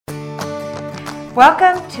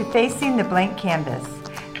Welcome to Facing the Blank Canvas,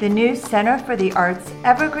 the new Center for the Arts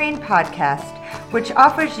Evergreen podcast, which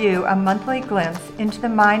offers you a monthly glimpse into the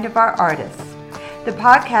mind of our artists. The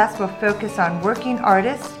podcast will focus on working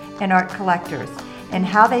artists and art collectors and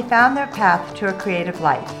how they found their path to a creative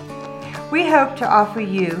life. We hope to offer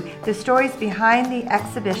you the stories behind the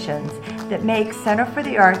exhibitions that make Center for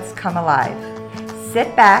the Arts come alive.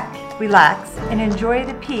 Sit back, relax, and enjoy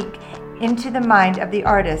the peek into the mind of the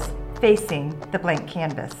artist facing the blank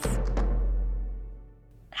canvas.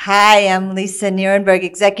 Hi, I'm Lisa Nierenberg,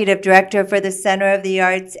 Executive Director for the Center of the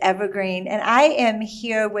Arts Evergreen, and I am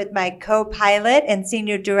here with my co-pilot and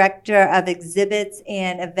Senior Director of Exhibits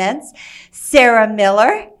and Events, Sarah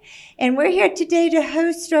Miller. And we're here today to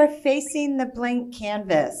host our Facing the Blank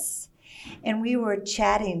Canvas. And we were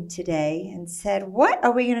chatting today and said, what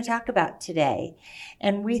are we going to talk about today?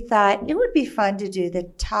 And we thought it would be fun to do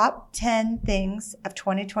the top 10 things of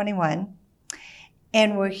 2021.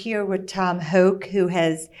 And we're here with Tom Hoke, who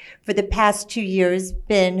has, for the past 2 years,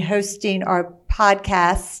 been hosting our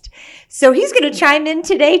podcast. So he's going to chime in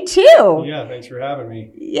today, too. Yeah, thanks for having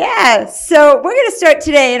me. Yeah, so we're going to start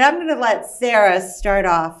today, and I'm going to let Sarah start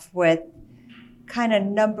off with kind of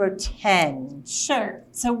number 10. Sure.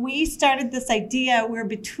 So we started this idea. We're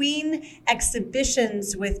between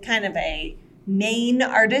exhibitions with kind of a main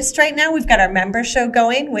artist right now. We've got our member show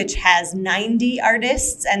going, which has 90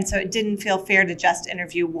 artists. And so it didn't feel fair to just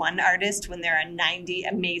interview one artist when there are 90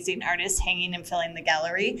 amazing artists hanging and filling the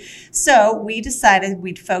gallery. So we decided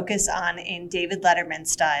we'd focus on in David Letterman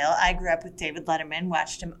style. I grew up with David Letterman,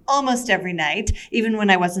 watched him almost every night, even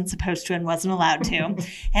when I wasn't supposed to and wasn't allowed to.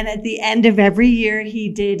 And at the end of every year, he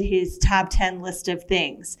did his top 10 list of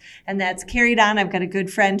things. And that's carried on. I've got a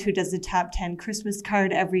good friend who does the top 10 Christmas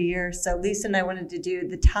card every year. So Lisa and I wanted to do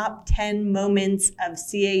the top 10 moments of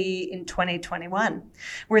CAE in 2021.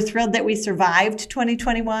 We're thrilled that we survived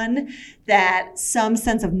 2021, that some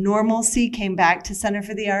sense of normalcy came back to Center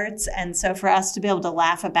for the Arts. And so for us to be able to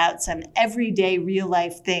laugh about some everyday real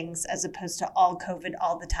life things as opposed to all COVID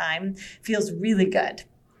all the time feels really good.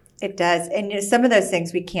 It does. And some of those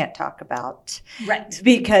things we can't talk about. Right.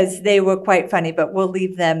 Because they were quite funny, but we'll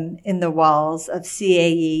leave them in the walls of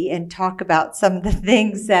CAE and talk about some of the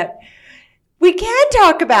things that we can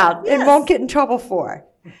talk about and won't get in trouble for.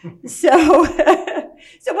 So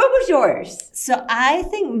what was yours? So I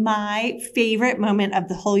think my favorite moment of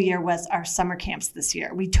the whole year was our summer camps this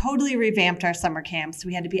year. We totally revamped our summer camps.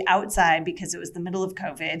 We had to be outside because it was the middle of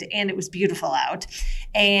COVID and it was beautiful out.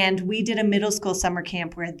 And we did a middle school summer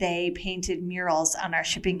camp where they painted murals on our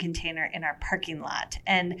shipping container in our parking lot.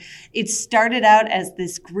 And it started out as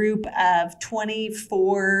this group of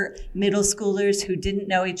 24 middle schoolers who didn't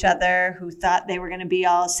know each other, who thought they were going to be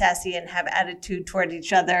all sassy and have attitude toward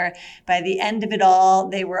each other. By the end of it all,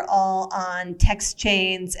 they were all on text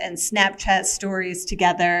chains and Snapchat stories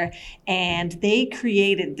together, and they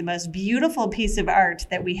created the most beautiful piece of art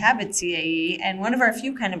that we have at CAE and one of our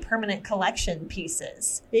few kind of permanent collection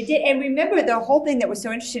pieces. They did. And remember, the whole thing that was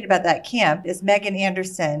so interesting about that camp is Megan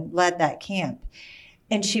Anderson led that camp,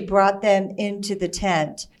 and she brought them into the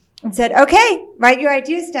tent and said, okay, write your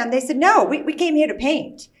ideas down. They said, no, we came here to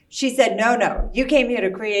paint. She said, no, you came here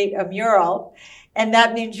to create a mural. And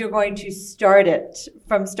that means you're going to start it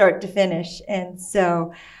from start to finish. And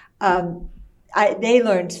so they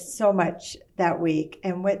learned so much that week.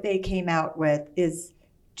 And what they came out with is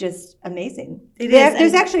just amazing.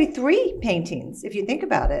 There's actually 3 paintings, if you think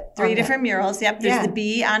about it. 3 different murals. Yep. There's the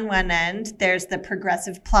bee on one end. There's the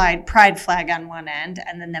progressive pride flag on one end.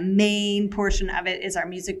 And then the main portion of it is our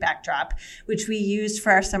music backdrop, which we used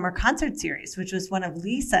for our summer concert series, which was one of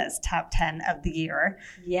Lisa's top 10 of the year.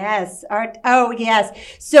 Yes. Yes.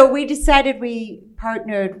 So we decided we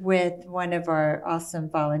partnered with one of our awesome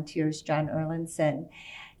volunteers, John Erlinson,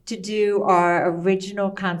 to do our original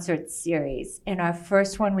concert series. And our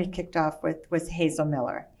first one we kicked off with was Hazel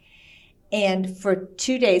Miller. And for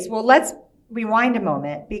 2 days, well, let's rewind a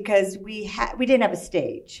moment because we didn't have a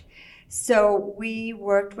stage. So we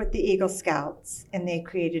worked with the Eagle Scouts and they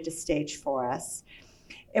created a stage for us.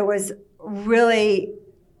 It was at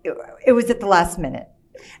the last minute.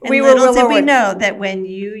 And little did we know that when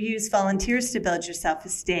you use volunteers to build yourself a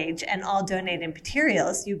stage and all donate in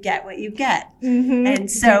materials, you get what you get. Mm-hmm.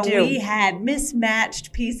 And so we had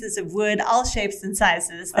mismatched pieces of wood, all shapes and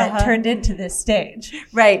sizes, that turned into this stage.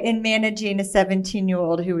 Right. And managing a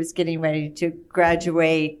 17-year-old who was getting ready to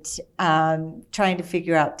graduate, trying to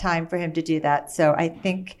figure out time for him to do that. So I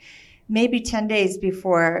think maybe 10 days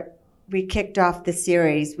before we kicked off the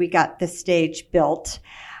series, we got the stage built,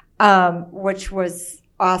 which was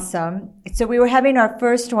awesome. So we were having our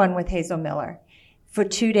first one with Hazel Miller for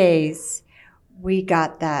 2 days. we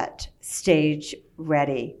got that stage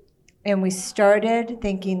ready. And we started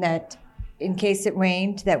thinking that in case it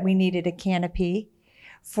rained, that we needed a canopy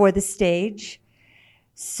for the stage.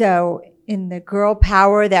 So in the girl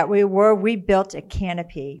power that we were, we built a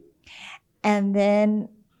canopy. And then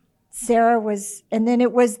it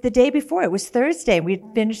was the day before. It was Thursday. We'd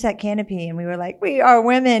finished that canopy and we were like, we are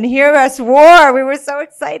women. Hear us roar. We were so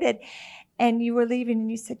excited. And you were leaving and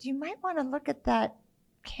you said, you might want to look at that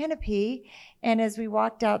canopy. And as we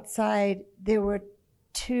walked outside, there were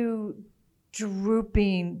two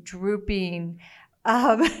drooping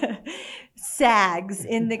sags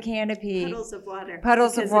in the canopy. Puddles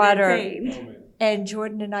of water. And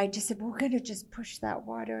Jordan and I just said, we're going to just push that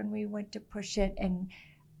water. And we went to push it, and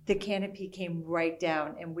the canopy came right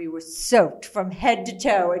down, and we were soaked from head to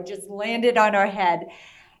toe. It just landed on our head.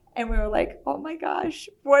 And we were like, oh my gosh,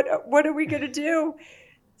 what are we going to do?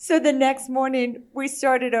 So the next morning, we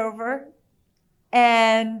started over,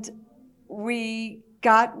 and we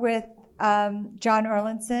got with John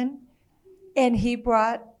Erlandson, and he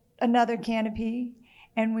brought another canopy,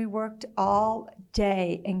 and we worked all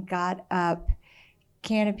day and got up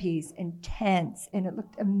canopies and tents, and it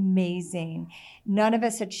looked amazing. None of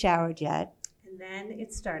us had showered yet. And then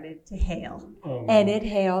it started to hail. And it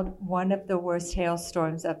hailed, one of the worst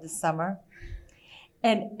hailstorms of the summer.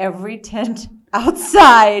 And every tent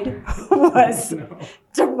outside was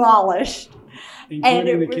demolished.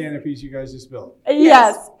 Including the canopies you guys just built.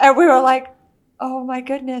 Yes. And we were like, oh my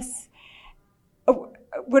goodness.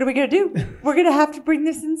 What are we going to do? We're going to have to bring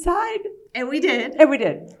this inside. And we did.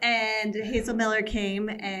 And Hazel Miller came,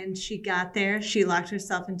 and she got there. She locked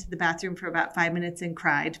herself into the bathroom for about 5 minutes and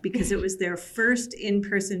cried because it was their first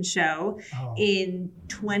in-person show in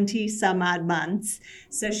 20 some odd months.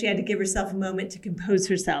 So she had to give herself a moment to compose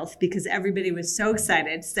herself because everybody was so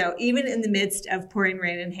excited. So even in the midst of pouring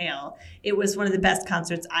rain and hail, it was one of the best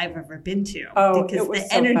concerts I've ever been to because the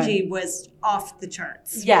energy was off the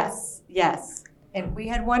charts. Yes. And we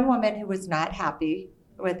had one woman who was not happy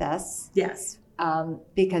with us. Yes.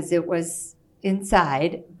 Because it was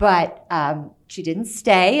inside, but she didn't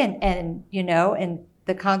stay, and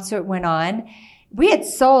the concert went on. We had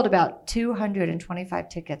sold about 225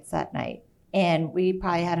 tickets that night, and we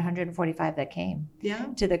probably had 145 that came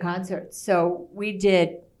to the concert. So we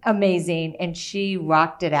did amazing, and she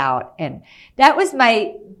rocked it out, and that was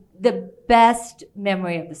the best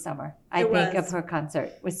memory of the summer, I think, of her concert.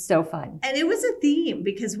 It was so fun. And it was a theme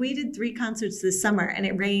because we did 3 concerts this summer and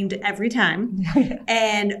it rained every time.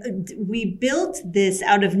 And we built this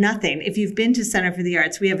out of nothing. If you've been to Center for the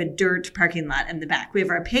Arts, we have a dirt parking lot in the back. We have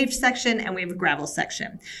our paved section and we have a gravel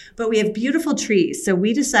section. But we have beautiful trees. So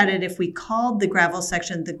we decided if we called the gravel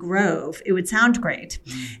section the Grove, it would sound great.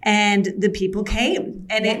 And the people came.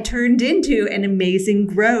 And it turned into an amazing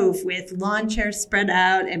grove with lawn chairs spread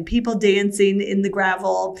out and people dancing in the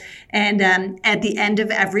gravel. And at the end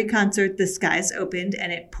of every concert, the skies opened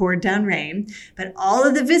and it poured down rain. But all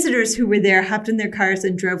of the visitors who were there hopped in their cars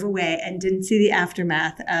and drove away and didn't see the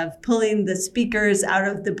aftermath of pulling the speakers out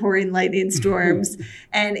of the pouring lightning storms.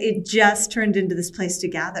 And it just turned into this place to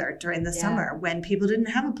gather during the summer when people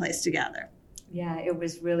didn't have a place to gather. Yeah, it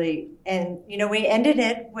was really, and we ended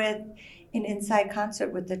it with an inside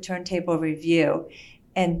concert with the Turntable Review.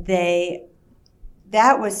 And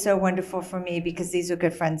that was so wonderful for me because these are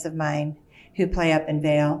good friends of mine who play up in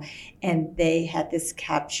Vail, and they had this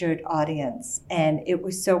captured audience. And it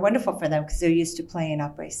was so wonderful for them because they're used to playing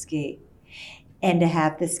après-ski. And to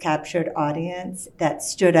have this captured audience that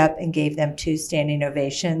stood up and gave them 2 standing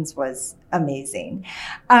ovations was amazing.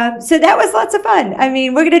 So that was lots of fun. I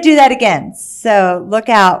mean, we're going to do that again. So look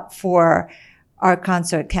out for our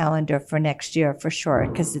concert calendar for next year for sure,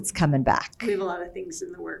 because it's coming back. We have a lot of things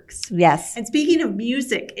in the works. Yes. And speaking of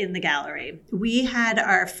music in the gallery, we had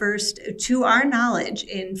our first, to our knowledge,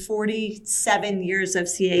 in 47 years of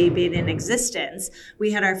CAE being in existence, we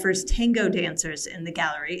had our first tango dancers in the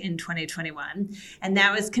gallery in 2021. And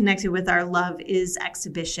that was connected with our Love Is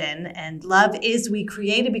exhibition. And Love Is we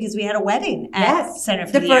created because we had a wedding at Center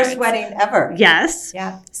for the Arts. The first wedding ever. Yes.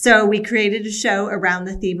 Yeah. So we created a show around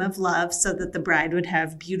the theme of love so that the bride would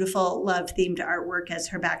have beautiful love-themed artwork as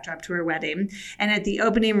her backdrop to her wedding. And at the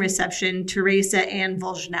opening reception, Teresa Ann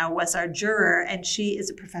Volgenau was our juror, and she is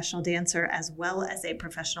a professional dancer as well as a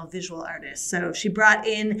professional visual artist. So she brought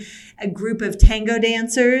in a group of tango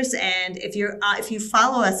dancers, and if you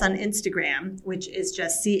follow us on Instagram, which is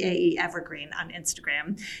just CAE Evergreen on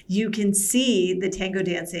Instagram, you can see the tango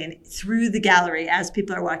dancing through the gallery as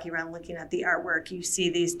people are walking around looking at the artwork. You see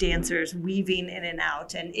these dancers weaving in and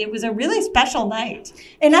out, and it was a really special night.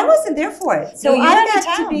 And I wasn't there for it. So No, I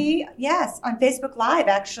got to be, on Facebook Live,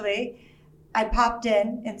 actually. I popped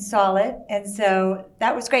in and saw it, and so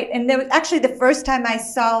that was great. And there was actually the first time I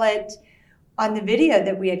saw it on the video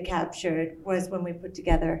that we had captured was when we put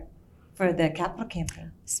together for the Capital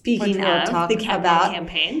Campaign. Speaking of the Capital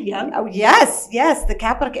Campaign, Oh, yes, the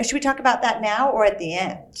Capital. Should we talk about that now or at the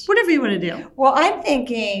end? Whatever you want to do. Well, I'm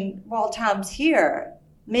thinking while Tom's here,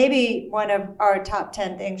 maybe one of our top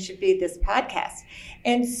 10 things should be this podcast.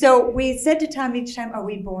 And so we said to Tom each time, are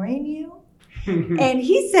we boring you? And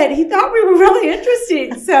he said he thought we were really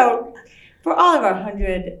interesting. So for all of our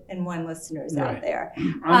 101 listeners out there.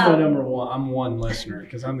 I'm the number one. I'm one listener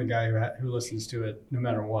because I'm the guy who listens to it no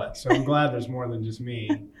matter what. So I'm glad there's more than just me.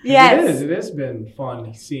 Yes. It has been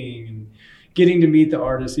fun seeing and getting to meet the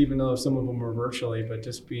artists, even though some of them were virtually, but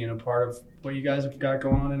just being a part of what you guys have got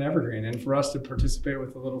going on in Evergreen. And for us to participate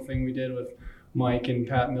with the little thing we did with Mike and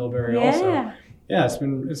Pat Milbury also. Yeah,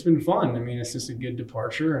 it's been fun. I mean, it's just a good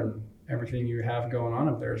departure, and everything you have going on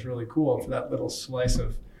up there is really cool for that little slice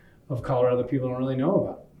of Colorado that people don't really know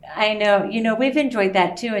about. I know. We've enjoyed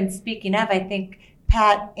that too. And speaking of, I think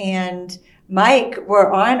Pat and Mike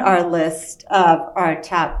were on our list of our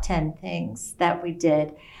top 10 things that we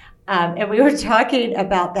did. And we were talking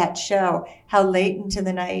about that show, how late into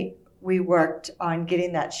the night we worked on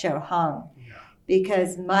getting that show hung. Yeah.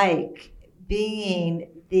 Because Mike, being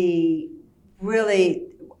the really,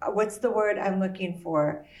 what's the word I'm looking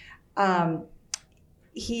for?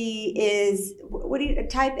 He is,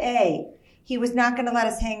 type A. He was not going to let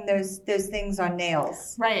us hang those things on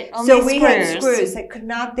nails. Right. So we had screws. I could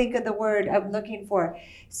not think of the word I'm looking for.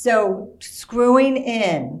 So screwing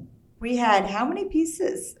in, we had how many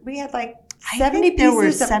pieces? We had like 70 pieces. There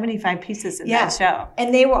were 75 pieces in that show.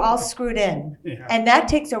 And they were all screwed in. Yeah. And that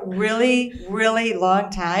takes a really, really long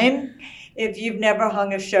time if you've never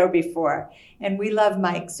hung a show before. And we love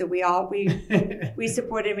Mike, so we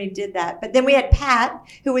supported him. We did that. But then we had Pat,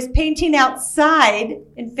 who was painting outside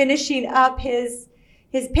and finishing up his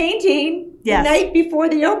painting the night before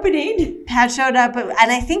the opening. Pat showed up, and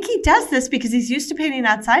I think he does this because he's used to painting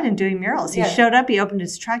outside and doing murals. He showed up, he opened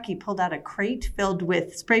his truck, he pulled out a crate filled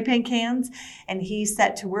with spray paint cans, and he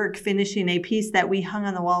set to work finishing a piece that we hung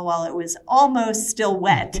on the wall while it was almost still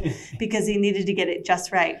wet because he needed to get it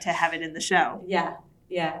just right to have it in the show. Yeah.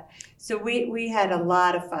 So we had a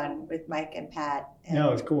lot of fun with Mike and Pat. Yeah,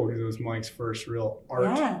 it was cool because it was Mike's first real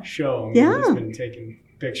art show. I mean, he's been taking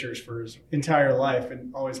pictures for his entire life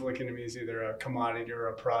and always looking at me as either a commodity or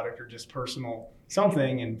a product or just personal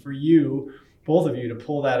something. And for you, both of you, to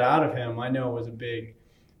pull that out of him, I know was a big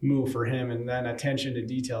move for him. And then attention to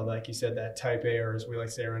detail, like you said, that type A, or as we like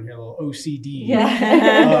to say around here, a little OCD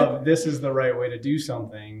of this is the right way to do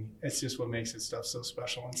something. It's just what makes it stuff so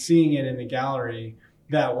special. And seeing it in the gallery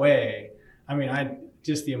that way, I mean,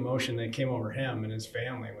 just the emotion that came over him and his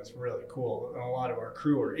family was really cool. And a lot of our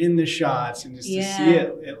crew were in the shots, and just to see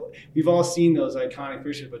it, we've all seen those iconic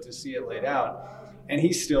pictures, but to see it laid out. And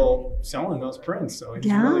he's still selling those prints. So it's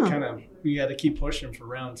really kind of, we got to keep pushing for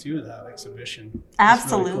round 2 of that exhibition.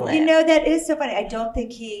 Absolutely. Really cool. That is so funny. I don't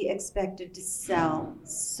think he expected to sell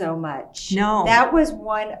so much. No. That was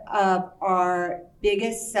one of our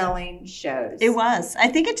biggest selling shows. It was. I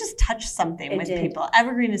think it just touched something with people.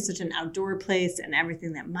 Evergreen is such an outdoor place, and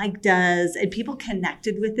everything that Mike does, and people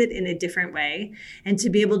connected with it in a different way. And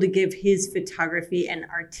to be able to give his photography an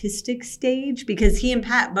artistic stage, because he and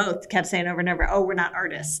Pat both kept saying over and over, oh, we're not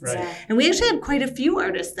artists. Right. Yeah. And we actually had quite a few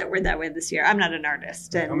artists that were that way this year. I'm not an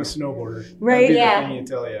artist. I'm a snowboarder. Right. That'd be the thing you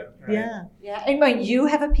tell you. Right? Yeah. And when you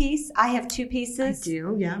have a piece, I have 2 pieces. I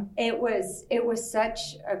do, yeah. It was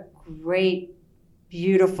such a great,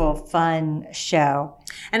 beautiful, fun show.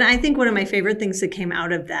 And I think one of my favorite things that came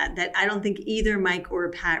out of that I don't think either Mike or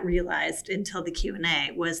Pat realized until the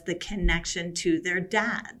Q&A was the connection to their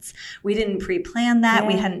dads. We didn't pre-plan that.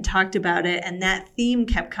 We hadn't talked about it. And that theme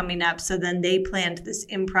kept coming up. So then they planned this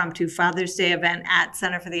impromptu Father's Day event at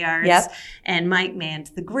Center for the Arts. Yep. And Mike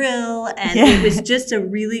manned the grill. And it was just a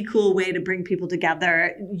really cool way to bring people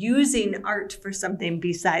together using art for something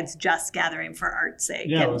besides just gathering for art's sake.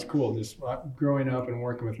 Yeah, it was cool. Just growing up and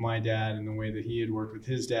working with my dad and the way that he had worked with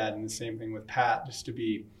his dad, and the same thing with Pat, just to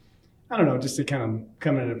be, I don't know, just to kind of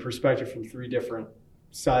come into perspective from 3 different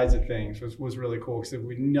sides of things was really cool, because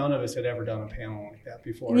none of us had ever done a panel like that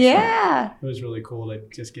before. Yeah. So it was really cool to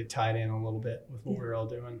just get tied in a little bit with what we were all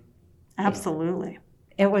doing. Absolutely.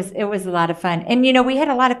 It was a lot of fun. And, we had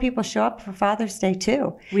a lot of people show up for Father's Day,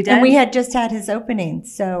 too. We did. And we had just had his opening.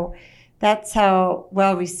 So that's how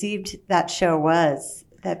well received that show was,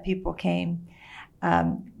 that people came,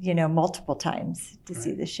 multiple times to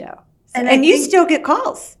see the show. So, and you still get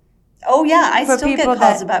calls. Oh, yeah. I still get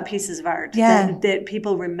calls about pieces of art that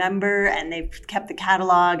people remember, and they've kept the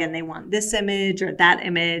catalog and they want this image or that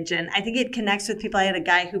image. And I think it connects with people. I had a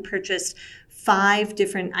guy who purchased 5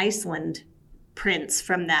 different Iceland prints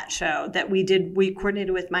from that show that we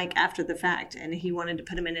coordinated with Mike after the fact, and he wanted to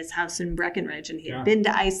put them in his house in Breckenridge, and he had been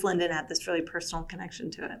to Iceland and had this really personal connection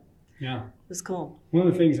to it. Yeah. It was cool. One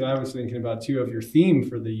of the things that I was thinking about too, of your theme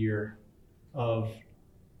for the year, of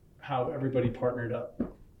how everybody partnered up.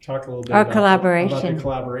 Talk a little bit about the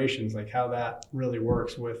collaborations, like how that really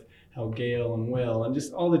works with how Gail and Will and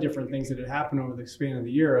just all the different things that had happened over the span of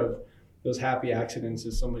the year, of those happy accidents,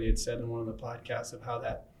 as somebody had said in one of the podcasts, of how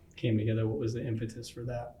that came together. What was the impetus for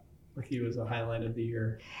that with you as a highlight of the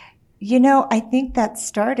year? I think that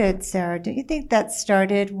started, Sarah, don't you think that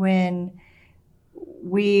started when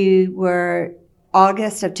we were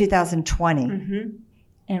August of 2020? Mm-hmm.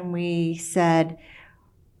 And we said,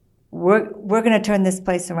 we're going to turn this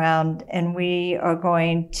place around, and we are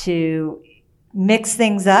going to mix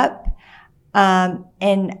things up.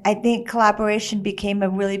 And I think collaboration became a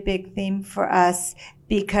really big theme for us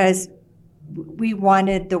because we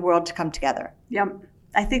wanted the world to come together. Yep.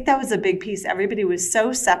 I think that was a big piece. Everybody was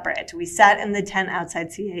so separate. We sat in the tent outside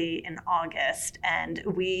CAE in August, and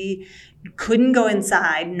we couldn't go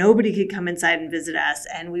inside. Nobody could come inside and visit us.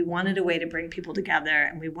 And we wanted a way to bring people together,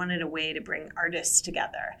 and we wanted a way to bring artists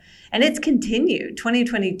together. And it's continued.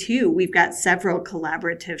 2022, we've got several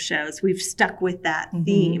collaborative shows. We've stuck with that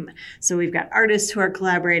theme. So we've got artists who are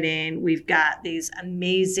collaborating. We've got we've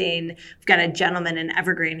got a gentleman in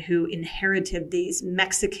Evergreen who inherited these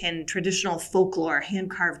Mexican traditional folklore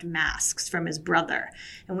hand-carved masks from his brother.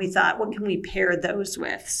 And we thought, what can we pair those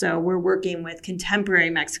with? So we're working with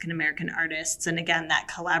contemporary Mexican-American artists. And again, that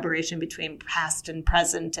collaboration between past and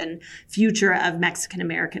present and future of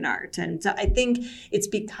Mexican-American art. And so I think it's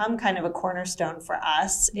become kind of a cornerstone for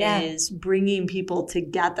us is bringing people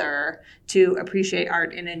together to appreciate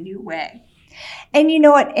art in a new way. And you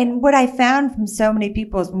know what? And what I found from so many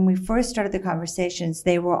people is when we first started the conversations,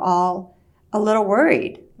 they were all a little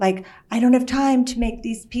worried. Like, I don't have time to make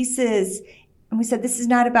these pieces. And we said, this is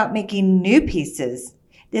not about making new pieces.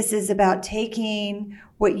 This is about taking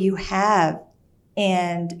what you have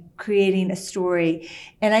and creating a story.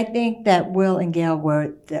 And I think that Will and Gail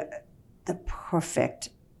were the perfect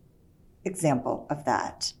example of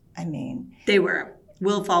that. I mean, they were.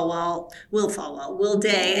 Will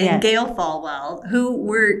Day and Gail Falwell, who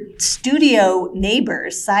were studio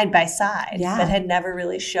neighbors side by side, but had never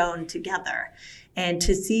really shown together. And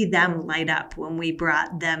to see them light up when we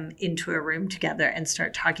brought them into a room together and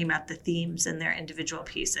start talking about the themes in their individual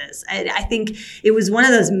pieces. I think it was one of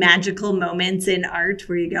those magical moments in art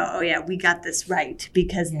where you go, oh yeah, we got this right,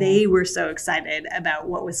 because they were so excited about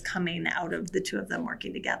what was coming out of the two of them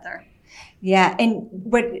working together. Yeah, and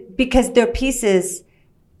because their pieces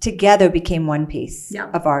together became one piece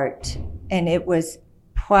of art. And it was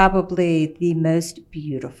probably the most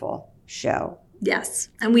beautiful show. Yes.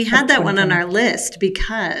 And we had that one on our list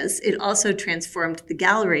because it also transformed the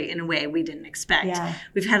gallery in a way we didn't expect. Yeah.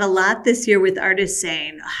 We've had a lot this year with artists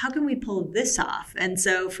saying, how can we pull this off? And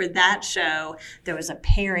so for that show, there was a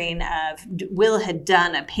pairing of, Will had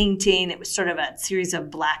done a painting. It was sort of a series of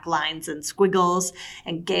black lines and squiggles.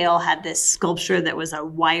 And Gail had this sculpture that was a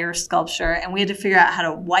wire sculpture. And we had to figure out how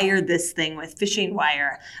to wire this thing with fishing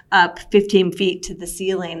wire up 15 feet to the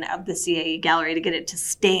ceiling of the CAE gallery to get it to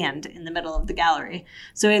stand in the middle of the gallery.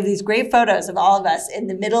 So we have these great photos of all of us in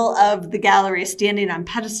the middle of the gallery standing on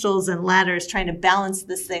pedestals and ladders trying to balance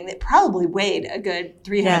this thing that probably weighed a good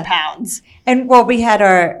 300 pounds. And we had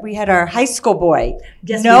our high school boy,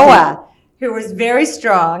 Noah, who was very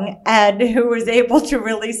strong and who was able to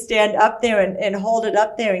really stand up there and hold it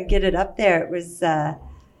up there and get it up there. It was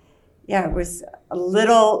it was a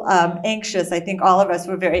little anxious. I think all of us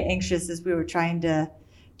were very anxious as we were trying to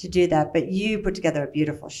do that, but you put together a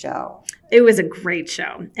beautiful show. It was a great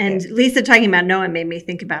show. And Lisa talking about Noah made me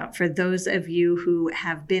think about, for those of you who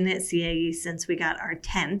have been at CAE since we got our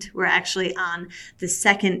tent, we're actually on the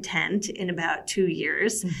second tent in about 2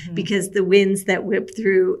 years because the winds that whip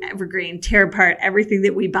through Evergreen tear apart everything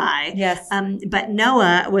that we buy. Yes. But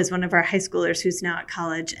Noah was one of our high schoolers who's now at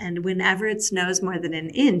college. And whenever it snows more than an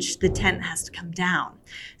inch, the tent has to come down.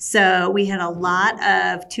 So we had a lot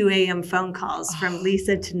of 2 a.m. phone calls from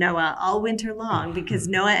Lisa to Noah all winter long because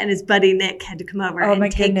Noah and his buddy Nick had to come over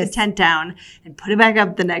and take the tent down and put it back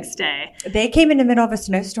up the next day. They came in the middle of a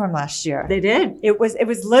snowstorm last year. They did. It was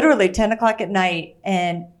literally 10 o'clock at night,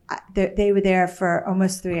 and they were there for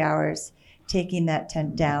almost 3 hours taking that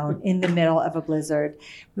tent down in the middle of a blizzard.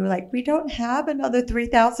 We were like, we don't have another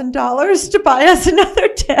 $3,000 to buy us another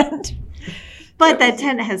tent. But that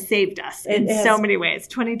tent has saved us in so many ways.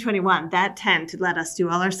 2021, that tent let us do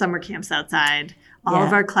all our summer camps outside, all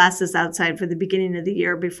of our classes outside for the beginning of the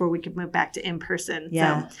year before we could move back to in-person.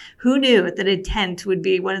 Yeah. So who knew that a tent would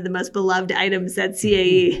be one of the most beloved items at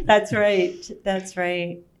CAE? That's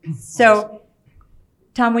right. So,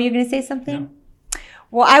 Tom, were you going to say something? No.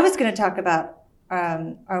 Well, I was going to talk about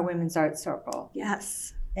our Women's Art Circle.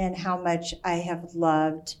 Yes. And how much I have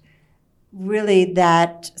loved really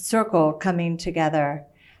that circle coming together.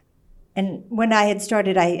 And when I had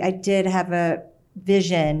started, I did have a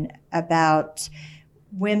vision about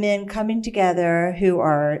women coming together who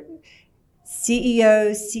are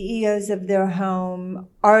CEOs of their home,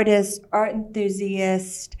 artists, art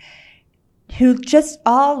enthusiasts, who just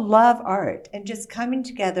all love art and just coming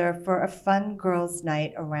together for a fun girls'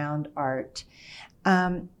 night around art.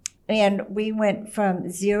 And we went from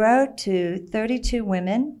 0 to 32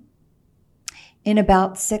 women in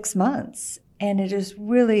about 6 months. And it has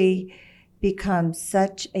really become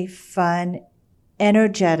such a fun,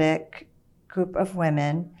 energetic group of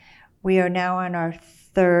women. We are now on our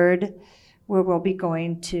third, where we'll be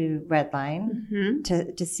going to Redline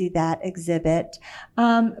to see that exhibit.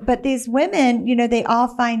 But these women, they all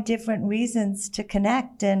find different reasons to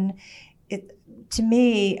connect. And to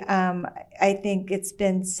me, I think it's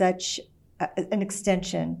been such an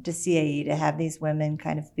extension to CAE to have these women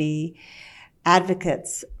kind of be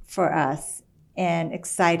advocates for us and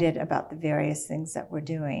excited about the various things that we're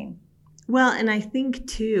doing. Well, and I think,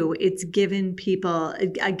 too, it's given people,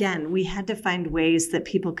 again, we had to find ways that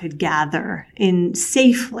people could gather in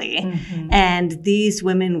safely. Mm-hmm. And these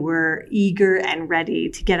women were eager and ready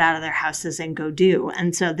to get out of their houses and go do.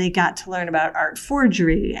 And so they got to learn about art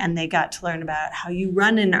forgery, and they got to learn about how you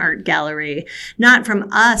run an art gallery, not from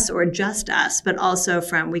us or just us, but also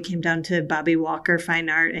we came down to Bobby Walker Fine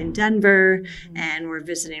Art in Denver, and we're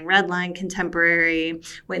visiting Redline Contemporary,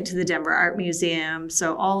 went to the Denver Art Museum.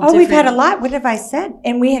 So we've had a lot. What have I said?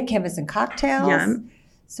 And we had canvas and cocktails. Yeah.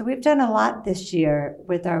 So we've done a lot this year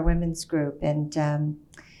with our women's group, and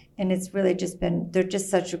it's really just they're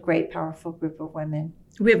just such a great, powerful group of women.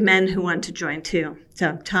 We have men who want to join too.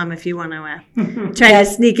 So Tom, if you want to try to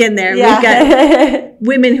sneak in there, we've got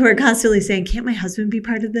women who are constantly saying, "Can't my husband be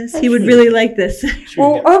part of this? He would really like this."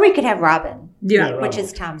 Well, or we could have Robin, Robin. Which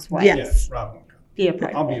is Tom's wife. Yes, Robin. Be a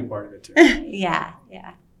part. I'll be a part of it too. Yeah.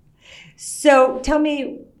 So tell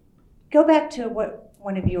me. Go back to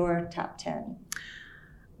one of your top 10.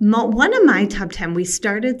 One of my top 10, we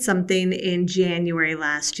started something in January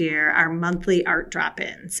last year, our monthly art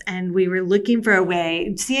drop-ins. And we were looking for a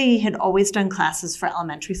way. CAE had always done classes for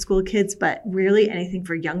elementary school kids, but rarely anything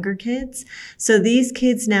for younger kids. So these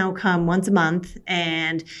kids now come once a month,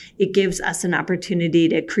 and it gives us an opportunity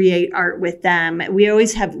to create art with them. We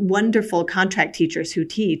always have wonderful contract teachers who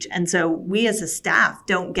teach. And so we as a staff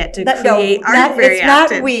don't get to create art very often.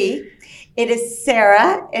 It's not we. It is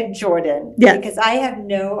Sarah and Jordan, because I have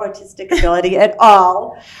no artistic ability at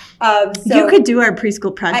all. So you could do our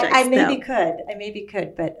preschool projects. I maybe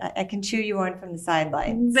could, but I can cheer you on from the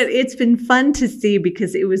sidelines. But it's been fun to see,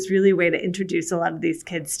 because it was really a way to introduce a lot of these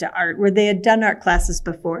kids to art, where they had done art classes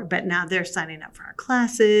before, but now they're signing up for our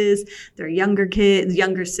classes. Their younger kids,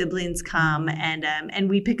 younger siblings come, and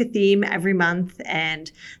we pick a theme every month. And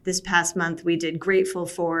this past month we did Grateful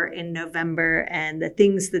For in November, and the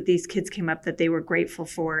things that these kids came up that they were grateful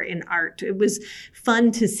for in art. It was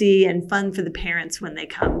fun to see, and fun for the parents when they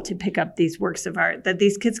come to pick up these works of art that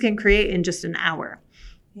these kids can create in just an hour.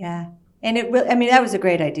 Yeah. And that was a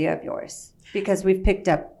great idea of yours, because we've picked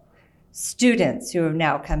up students who are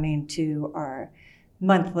now coming to our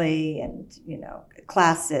monthly and,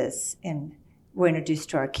 classes, and were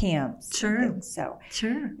introduced to our camps. Sure. So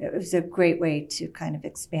sure. It was a great way to kind of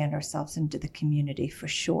expand ourselves into the community, for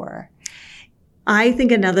sure. I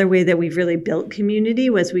think another way that we've really built community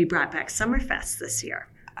was we brought back Summerfest this year.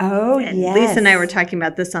 Oh, and yes. Lisa and I were talking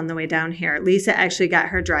about this on the way down here. Lisa actually got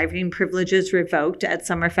her driving privileges revoked at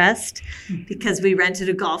Summerfest because we rented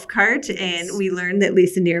a golf cart, and we learned that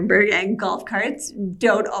Lisa Nierenberg and golf carts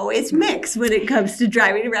don't always mix when it comes to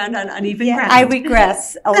driving around on uneven ground. I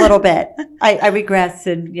regress a little bit. I regress,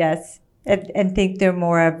 and and think they're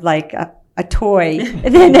more of like a toy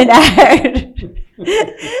than an art,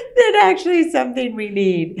 than actually something we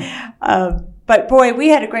need. But boy, we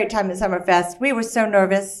had a great time at Summerfest. We were so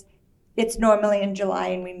nervous. It's normally in July,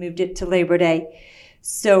 and we moved it to Labor Day.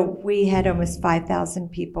 So we had almost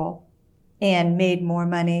 5,000 people and made more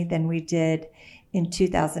money than we did in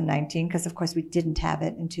 2019, because of course we didn't have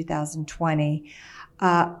it in 2020.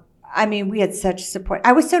 We had such support.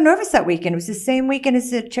 I was so nervous that weekend. It was the same weekend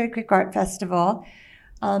as the Cherry Creek Art Festival.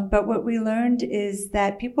 But what we learned is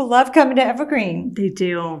that people love coming to Evergreen. They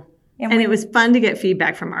do. And it was fun to get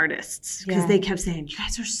feedback from artists because they kept saying, you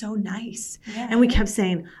guys are so nice. Yeah. And we kept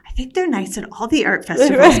saying, I think they're nice at all the art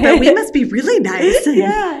festivals, but we must be really nice.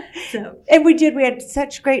 And we did. We had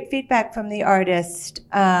such great feedback from the artists.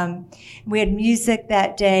 We had music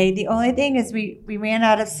that day. The only thing is we ran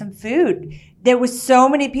out of some food. There were so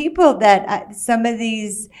many people that some of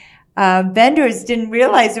these vendors didn't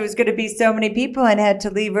realize there was going to be so many people and had to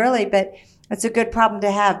leave early, but it's a good problem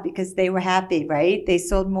to have because they were happy, right? They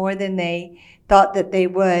sold more than they thought that they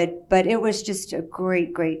would, but it was just a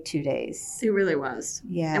great, great 2 days. It really was.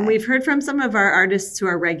 Yeah. And we've heard from some of our artists who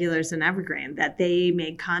are regulars in Evergreen that they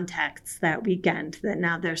made contacts that weekend that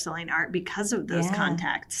now they're selling art because of those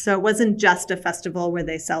contacts. So it wasn't just a festival where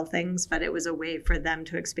they sell things, but it was a way for them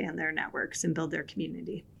to expand their networks and build their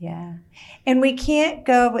community. Yeah. And we can't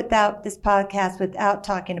go without this podcast without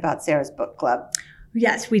talking about Sarah's Book Club.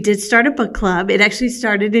 Yes, we did start a book club. It actually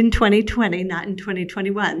started in 2020, not in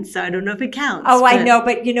 2021. So I don't know if it counts. Oh, I know.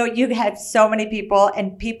 But, you had so many people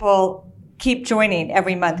and people keep joining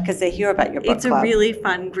every month because they hear about your book club. It's a really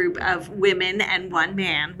fun group of women and one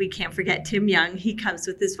man. We can't forget Tim Young. He comes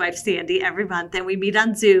with his wife, Sandy, every month, and we meet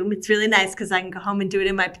on Zoom. It's really nice because I can go home and do it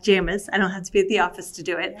in my pajamas. I don't have to be at the office to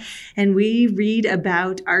do it. Yeah. And we read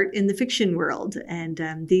about art in the fiction world. And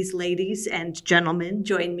these ladies and gentlemen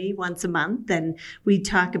join me once a month, and we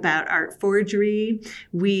talk about art forgery.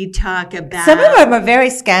 We talk about... Some of them are very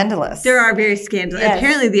scandalous. There are very scandalous. Yes.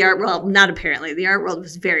 Apparently the art world, not apparently, the art world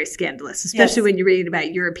was very scandalous. Especially when you're reading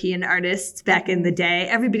about European artists back in the day.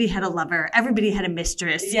 Everybody had a lover. Everybody had a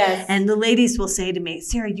mistress. Yes. And the ladies will say to me,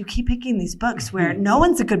 Sarah, you keep picking these books where no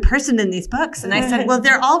one's a good person in these books. And I said, well,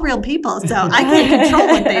 they're all real people, so I can't control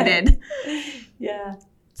what they did. Yeah.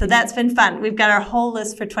 So that's been fun. We've got our whole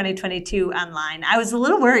list for 2022 online. I was a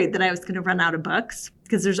little worried that I was going to run out of books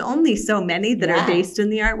because there's only so many that are based in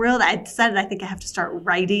the art world. I decided I think I have to start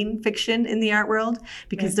writing fiction in the art world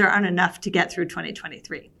because there aren't enough to get through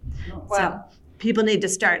 2023. Wow. So people need to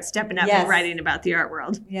start stepping up and writing about the art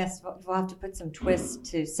world. Yes, we'll have to put some twist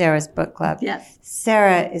to Sarah's book club. Yes.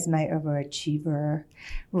 Sarah is my overachiever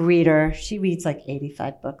reader. She reads like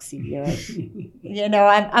 85 books a year.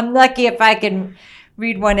 I'm lucky if I can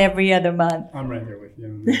read one every other month. I'm right there with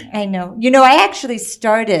you. I know. I actually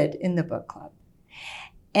started in the book club.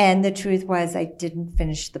 And the truth was I didn't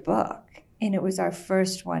finish the book. And it was our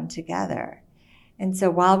first one together. And so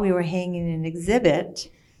while we were hanging an exhibit,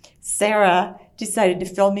 Sarah decided to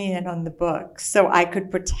fill me in on the book so I could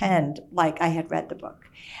pretend like I had read the book.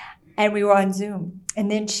 And we were on Zoom. And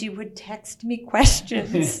then she would text me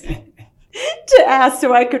questions to ask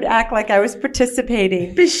so I could act like I was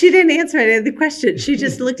participating. But she didn't answer any of the questions. She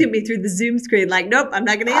just looked at me through the Zoom screen like, nope, I'm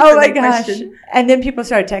not going to answer that question. And then people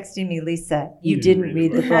started texting me, Lisa, you didn't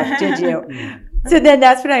read the book, did you? So then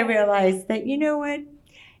that's when I realized that, you know what?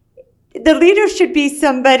 The leader should be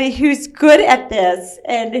somebody who's good at this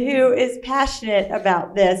and who is passionate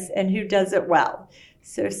about this and who does it well.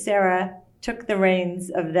 So Sarah took the reins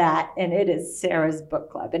of that, and it is Sarah's book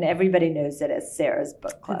club, and everybody knows it as Sarah's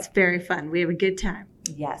book club. It's very fun. We have a good time.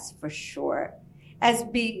 Yes, for sure. As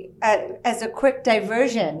a quick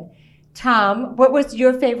diversion, Tom, what was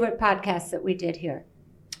your favorite podcast that we did here?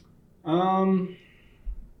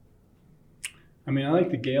 I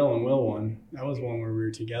like the Gail and Will one. That was one where we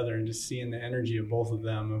were together and just seeing the energy of both of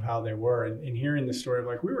them, of how they were, and hearing the story of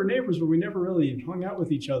like, we were neighbors, but we never really hung out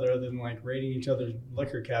with each other other than like raiding each other's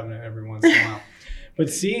liquor cabinet every once in a while. But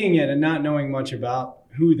seeing it and not knowing much about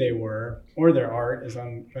who they were or their art, as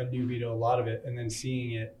I'm a newbie to a lot of it, and then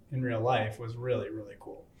seeing it in real life was really, really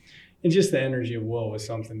cool. And just the energy of Will was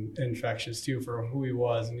something infectious too for who he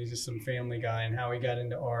was, and he's just some family guy and how he got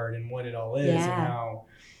into art and what it all is and how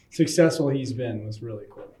successful he's been was really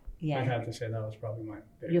cool. Yeah. I'd have to say that was probably my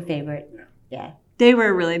favorite. Your favorite? Yeah. They were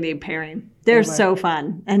a really neat pairing. They're so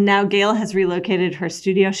fun. And now Gail has relocated her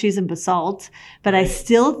studio. She's in Basalt. But I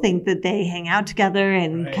still think that they hang out together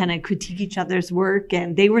and kind of critique each other's work.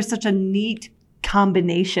 And they were such a neat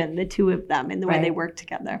combination, the two of them, in the way they work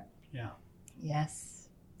together. Yeah. Yes.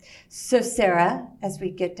 So Sarah, as we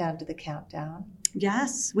get down to the countdown.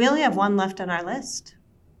 Yes. We only have one left on our list.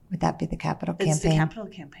 Would that be the capital campaign? It's the capital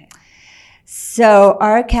campaign. So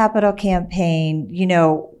our capital campaign,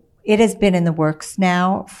 it has been in the works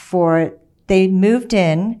now they moved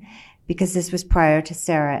in because this was prior to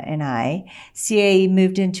Sarah and I. CAE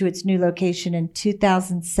moved into its new location in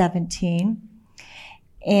 2017.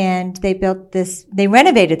 And they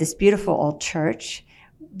renovated this beautiful old church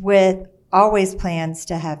with always plans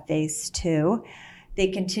to have phase 2. They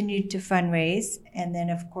continued to fundraise, and then,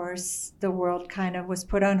 of course, the world kind of was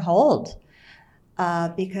put on hold.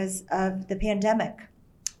 because of the pandemic.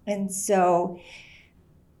 And so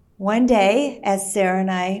one day, as Sarah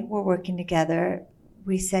and I were working together,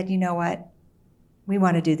 we said, you know what? We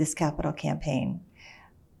want to do this capital campaign.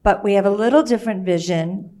 But we have a little different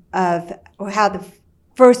vision of how the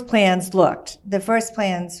first plans looked. The first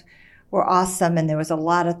plans were awesome, and there was a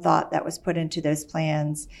lot of thought that was put into those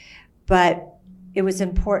plans. But it was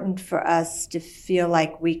important for us to feel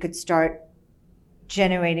like we could start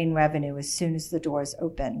generating revenue as soon as the doors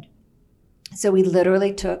opened. So we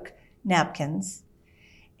literally took napkins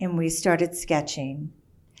and we started sketching.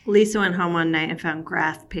 Lisa went home one night and found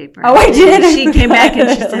graph paper. Oh, I did? And she came back and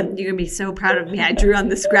she said, you're going to be so proud of me. I drew on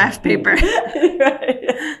this graph paper. Right.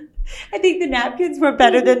 I think the napkins were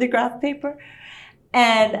better than the graph paper.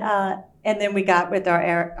 And then we got with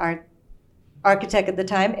our architect at the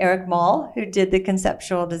time, Eric Mall, who did the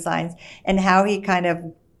conceptual designs, and how he kind of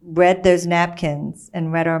read those napkins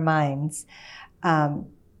and read our minds.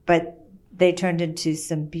 But they turned into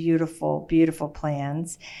some beautiful, beautiful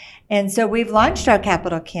plans. And so we've launched our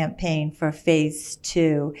capital campaign for phase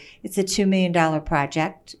 2. It's a $2 million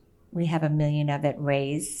project. We have $1 million of it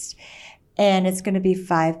raised. And it's going to be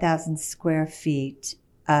 5,000 square feet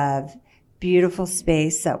of beautiful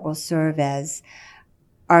space that will serve as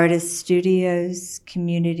artist studios,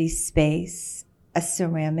 community space, a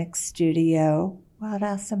ceramic studio. What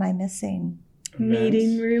else am I missing?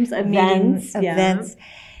 Meeting rooms, events. Events.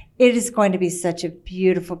 It is going to be such a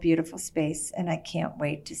beautiful, beautiful space, and I can't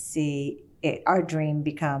wait to see our dream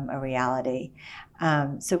become a reality.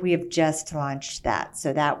 So we have just launched that.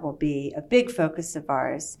 So that will be a big focus of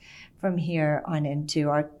ours from here on into.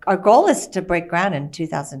 Our goal is to break ground in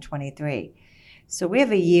 2023. So we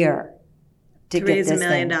have a year to raise get this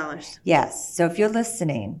 $1 million. Yes. So if you're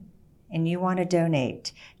listening and you want to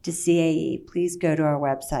donate to CAE, please go to our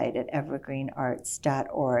website at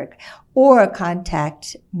evergreenarts.org or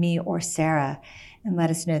contact me or Sarah and let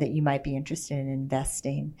us know that you might be interested in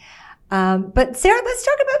investing. But Sarah, let's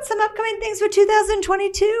talk about some upcoming things for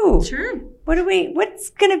 2022. Sure. What's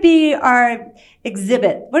going to be our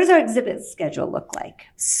exhibit? What does our exhibit schedule look like?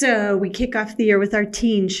 So we kick off the year with our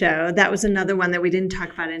teen show. That was another one that we didn't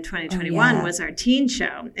talk about in 2021 was our teen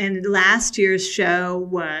show. And last year's show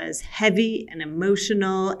was heavy and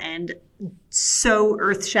emotional and so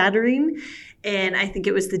earth-shattering. And I think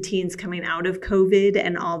it was the teens coming out of COVID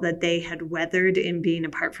and all that they had weathered in being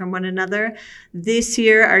apart from one another. This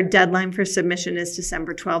year, our deadline for submission is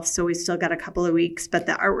December 12th, so we still got a couple of weeks. But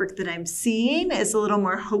the artwork that I'm seeing is a little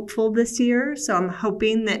more hopeful this year. So I'm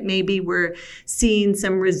hoping that maybe we're seeing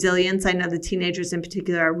some resilience. I know the teenagers in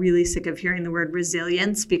particular are really sick of hearing the word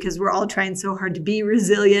resilience because we're all trying so hard to be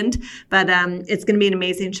resilient. But it's going to be an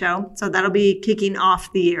amazing show. So that'll be kicking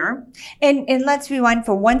off the year. And let's rewind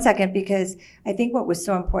for 1 second because I think what was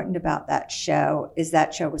so important about that show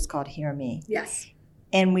was called Hear Me. Yes.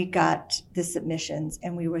 And we got the submissions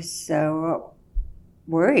and we were so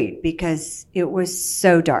worried because it was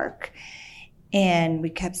so dark. And we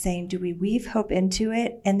kept saying, do we weave hope into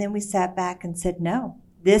it? And then we sat back and said, no.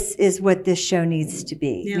 This is what this show needs to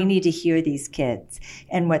be. Yeah. We need to hear these kids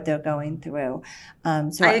and what they're going through.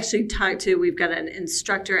 So I actually talked to, we've got an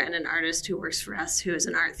instructor and an artist who works for us who is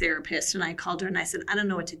an art therapist. And I called her and I said, I don't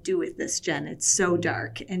know what to do with this, Jen. It's so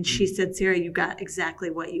dark. And she said, Sarah, you got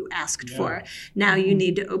exactly what you asked for. Now you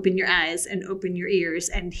need to open your eyes and open your ears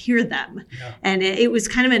and hear them. Yeah. And it was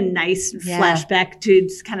kind of a nice flashback to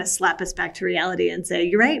kind of slap us back to reality and say,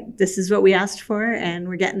 you're right, this is what we asked for. And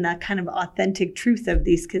we're getting that kind of authentic truth of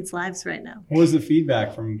these kids' lives right now. What was the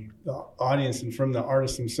feedback from the audience and from the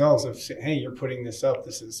artists themselves of, hey, you're putting this up,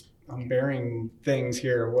 I'm bearing things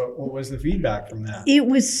here. What was the feedback from that? It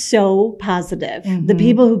was so positive. Mm-hmm. The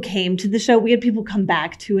people who came to the show, we had people come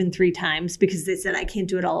back 2 and 3 times because they said, I can't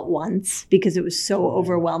do it all at once because it was so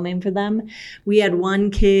overwhelming for them. We had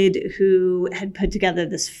one kid who had put together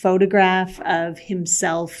this photograph of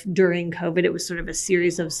himself during COVID. It was sort of a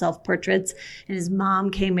series of self-portraits. And his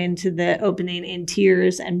mom came into the opening in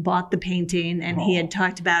tears and bought the painting. And he had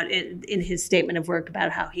talked about it in his statement of work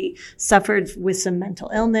about how he suffered with some mental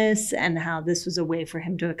illness and how this was a way for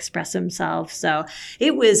him to express himself. So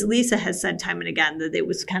it was, Lisa has said time and again that it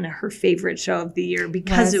was kind of her favorite show of the year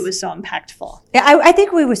because it was so impactful. Yeah, I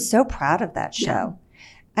think we were so proud of that show.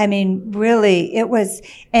 Yeah. I mean, really, it was,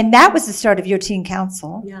 and that was the start of your teen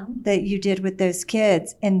council that you did with those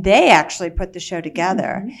kids. And they actually put the show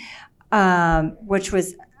together, which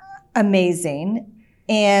was amazing.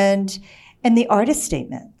 And the artist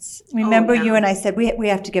statements. Remember you and I said we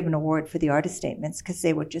have to give an award for the artist statements because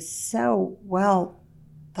they were just so well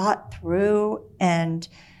thought through and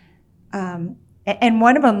And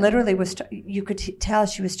one of them literally was, you could tell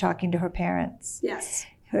she was talking to her parents. Yes.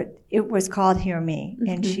 It was called Hear Me.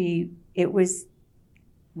 And it was,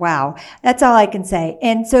 wow. That's all I can say.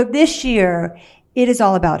 And so this year, it is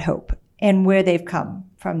all about hope and where they've come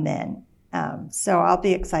from then. So I'll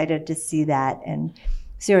be excited to see that. And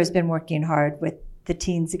Sarah's been working hard with the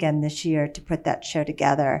teens again this year to put that show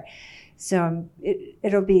together. So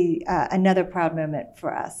it'll be another proud moment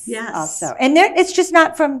for us also. And it's just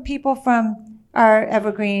not from people from our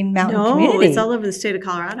Evergreen Mountain community. No, it's all over the state of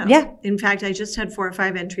Colorado. Yeah. In fact, I just had 4 or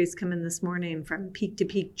 5 entries come in this morning from Peak to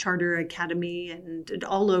Peak Charter Academy and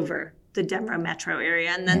all over the Denver metro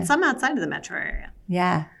area, and then some outside of the metro area.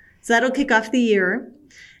 Yeah. So that'll kick off the year.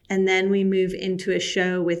 And then we move into a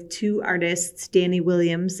show with 2 artists. Danny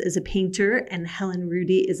Williams is a painter and Helen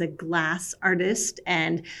Rudy is a glass artist.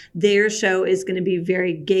 And their show is going to be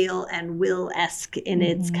very Gail and Will-esque in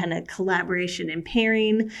its kind of collaboration and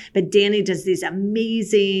pairing. But Danny does these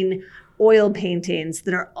amazing oil paintings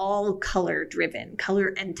that are all color driven,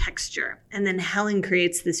 color and texture. And then Helen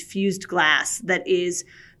creates this fused glass that is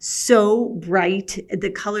so bright.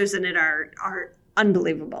 The colors in it are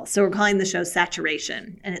unbelievable. So we're calling the show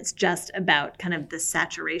Saturation, and it's just about kind of the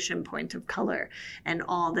saturation point of color and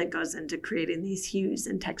all that goes into creating these hues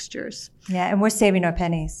and textures. Yeah, and we're saving our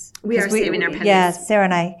pennies. We are saving our pennies. Yeah, Sarah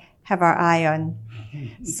and I have our eye on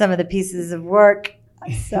some of the pieces of work,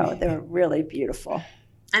 so they're really beautiful.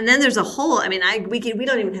 And then there's a whole, I mean, we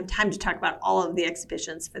don't even have time to talk about all of the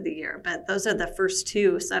exhibitions for the year, but those are the first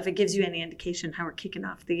 2. So if it gives you any indication how we're kicking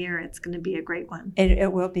off the year, it's going to be a great one. It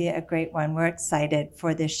will be a great one. We're excited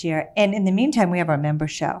for this year. And in the meantime, we have our member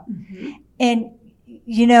show. And,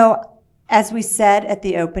 you know, as we said at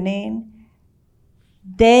the opening,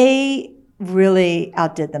 they really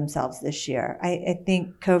outdid themselves this year. I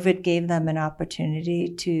think COVID gave them an opportunity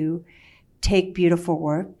to take beautiful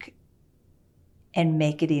work and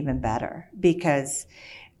make it even better, because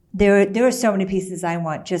there are so many pieces I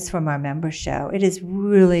want just from our member show. It is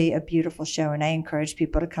really a beautiful show, and I encourage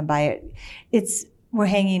people to come by it. We're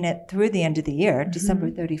hanging it through the end of the year,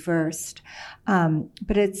 December 31st.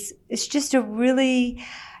 But it's just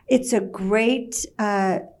it's a great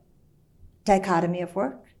dichotomy of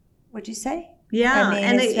work, would you say? Yeah, I mean,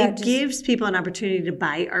 and it gives people an opportunity to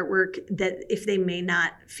buy artwork that if they may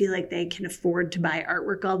not feel like they can afford to buy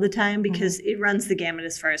artwork all the time, because it runs the gamut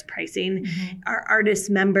as far as pricing. Our artist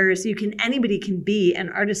members, anybody can be an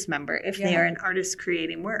artist member if they are an artist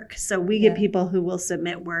creating work. So we get people who will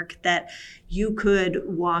submit work that you could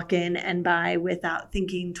walk in and buy without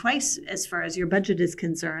thinking twice as far as your budget is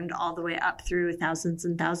concerned, all the way up through thousands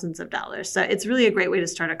and thousands of dollars. So it's really a great way to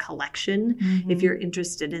start a collection if you're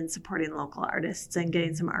interested in supporting local artists and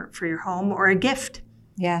getting some art for your home or a gift.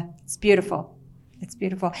 Yeah, it's beautiful. It's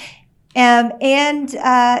beautiful. And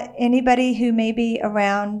anybody who may be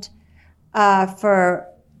around for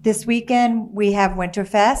this weekend, we have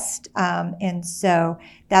Winterfest. And so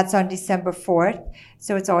that's on December 4th.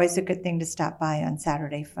 So it's always a good thing to stop by on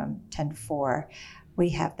Saturday from 10 to 4. We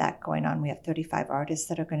have that going on. We have 35 artists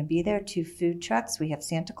that are going to be there, 2 food trucks. We have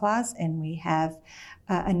Santa Claus, and we have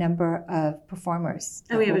a number of performers.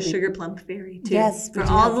 And we have a Sugar Plum Fairy, too. Yes. For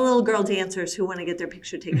all the little girl dancers who want to get their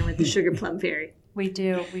picture taken with the Sugar Plum Fairy. We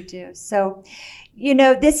do. So,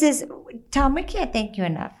 this is, Tom, we can't thank you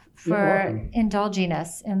enough for indulging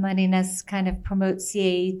us and letting us kind of promote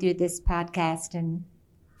CAE through this podcast and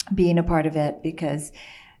being a part of it, because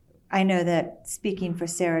I know that, speaking for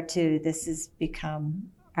Sarah too,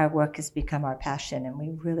 our work has become our passion, and we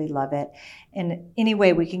really love it. And any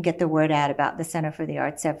way we can get the word out about the Center for the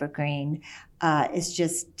Arts Evergreen is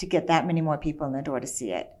just to get that many more people in the door to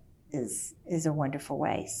see it is a wonderful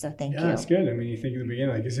way. So thank you. Yeah, it's good. I mean, you think in the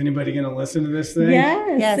beginning, like, is anybody going to listen to this thing?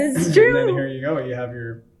 Yes, it's true. And then here you go. You have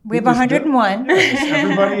we have 101.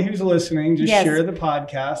 Everybody who's listening, just share the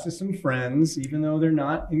podcast with some friends, even though they're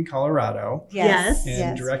not in Colorado. Yes.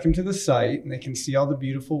 And direct them to the site, and they can see all the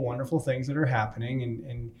beautiful, wonderful things that are happening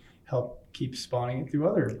and help keep spawning it through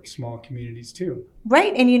other small communities too.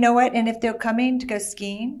 Right. And you know what? And if they're coming to go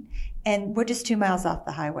skiing, and we're just 2 miles off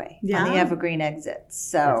the highway on the Evergreen exit.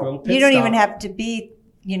 So you don't even have to be,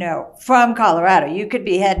 from Colorado. You could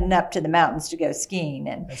be heading up to the mountains to go skiing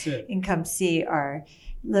and come see our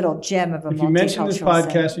little gem of a multicultural If you mention this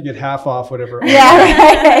podcast, center. you get half off whatever.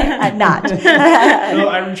 Yeah, right. Not. No,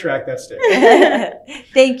 I retract that statement.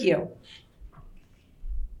 Thank you.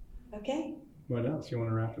 Okay. What else? You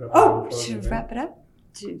want to wrap it up? Oh, should we wrap it up?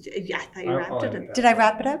 Yeah, I thought you wrapped it up. Did I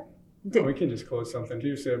wrap it up? No, we can just close something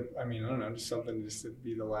too. So, I don't know, just something just to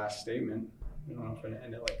be the last statement. I don't know if I'm going to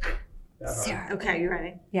end it like that. Sarah. Okay, you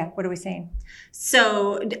ready? Yeah, what are we saying?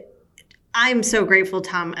 So I'm so grateful,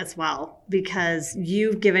 Tom, as well, because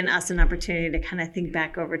you've given us an opportunity to kind of think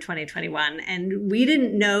back over 2021. And we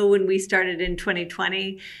didn't know when we started in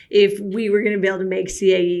 2020 if we were going to be able to make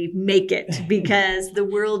CAE make it, because the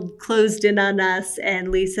world closed in on us. And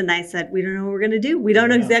Lisa and I said, we don't know what we're going to do. We don't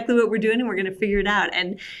know exactly what we're doing, and we're going to figure it out.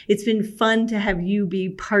 And it's been fun to have you be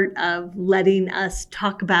part of letting us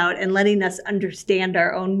talk about and letting us understand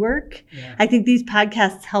our own work. Yeah. I think these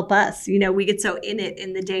podcasts help us. You know, we get so in it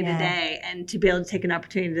in the day to day, and to be able to take an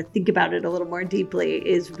opportunity to think about it a little more deeply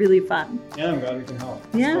is really fun. Yeah, I'm glad we can help.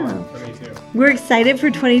 It's fun for me too. We're excited for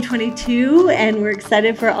 2022, and we're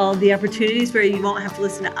excited for all the opportunities where you won't have to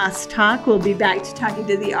listen to us talk. We'll be back to talking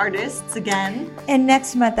to the artists again. And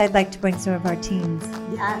next month, I'd like to bring some of our teens.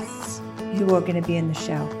 Yes. Who are going to be in the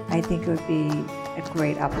show. I think it would be a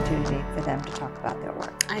great opportunity for them to talk about their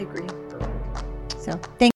work. I agree. So thank